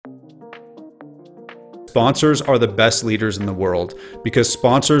Sponsors are the best leaders in the world because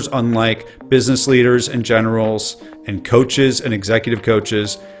sponsors, unlike business leaders and generals and coaches and executive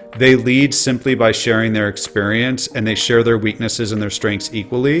coaches, they lead simply by sharing their experience, and they share their weaknesses and their strengths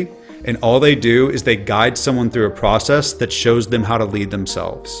equally. And all they do is they guide someone through a process that shows them how to lead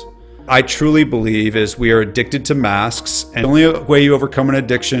themselves. I truly believe is we are addicted to masks, and the only way you overcome an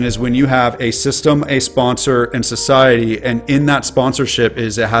addiction is when you have a system, a sponsor, and society. And in that sponsorship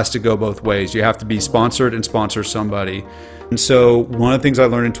is it has to go both ways. You have to be sponsored and sponsor somebody. And so one of the things I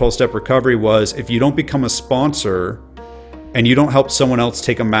learned in 12-Step Recovery was if you don't become a sponsor and you don't help someone else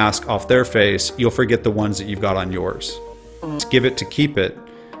take a mask off their face, you'll forget the ones that you've got on yours. Give it to keep it.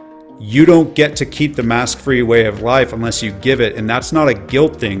 You don't get to keep the mask-free way of life unless you give it. And that's not a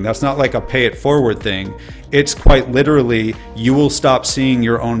guilt thing. That's not like a pay it forward thing. It's quite literally, you will stop seeing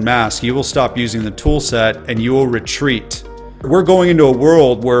your own mask. You will stop using the tool set and you will retreat. We're going into a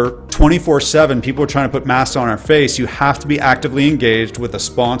world where 24/7 people are trying to put masks on our face. You have to be actively engaged with a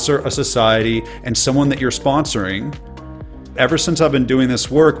sponsor, a society, and someone that you're sponsoring. Ever since I've been doing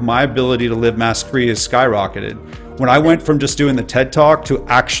this work, my ability to live mask-free has skyrocketed. When I went from just doing the TED Talk to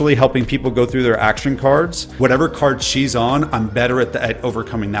actually helping people go through their action cards, whatever card she's on, I'm better at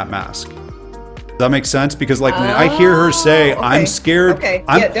overcoming that mask. Does that make sense? Because like when I hear her say, okay. I'm scared. Okay,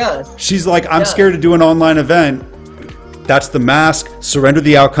 yeah, it does. She's like, I'm scared to do an online event. That's the mask, surrender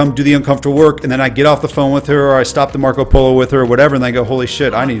the outcome, do the uncomfortable work. And then I get off the phone with her or I stop the Marco Polo with her or whatever. And I go, holy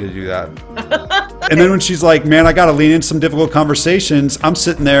shit, I need to do that. And then when she's like, man, I got to lean into some difficult conversations. I'm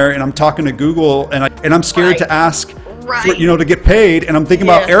sitting there and I'm talking to Google and I'm scared to ask, for, to get paid. And I'm thinking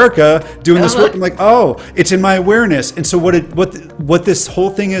about Erica doing this work. I'm like, oh, it's in my awareness. And so what this whole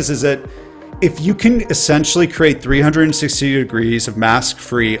thing is that if you can essentially create 360 degrees of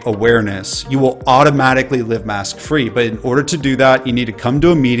mask-free awareness, you will automatically live mask-free. But in order to do that, you need to come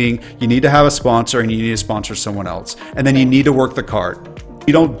to a meeting, you need to have a sponsor, and you need to sponsor someone else. And then you need to work the card.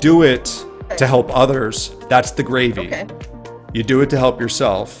 You don't do it to help others. That's the gravy. Okay. You do it to help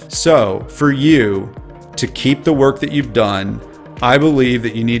yourself. So for you to keep the work that you've done, I believe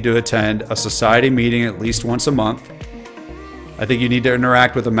that you need to attend a society meeting at least once a month. I think you need to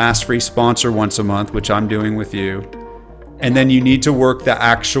interact with a mask-free sponsor once a month, which I'm doing with you. And then you need to work the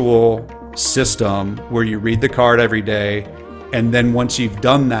actual system where you read the card every day. And then once you've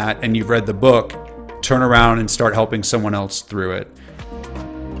done that and you've read the book, turn around and start helping someone else through it.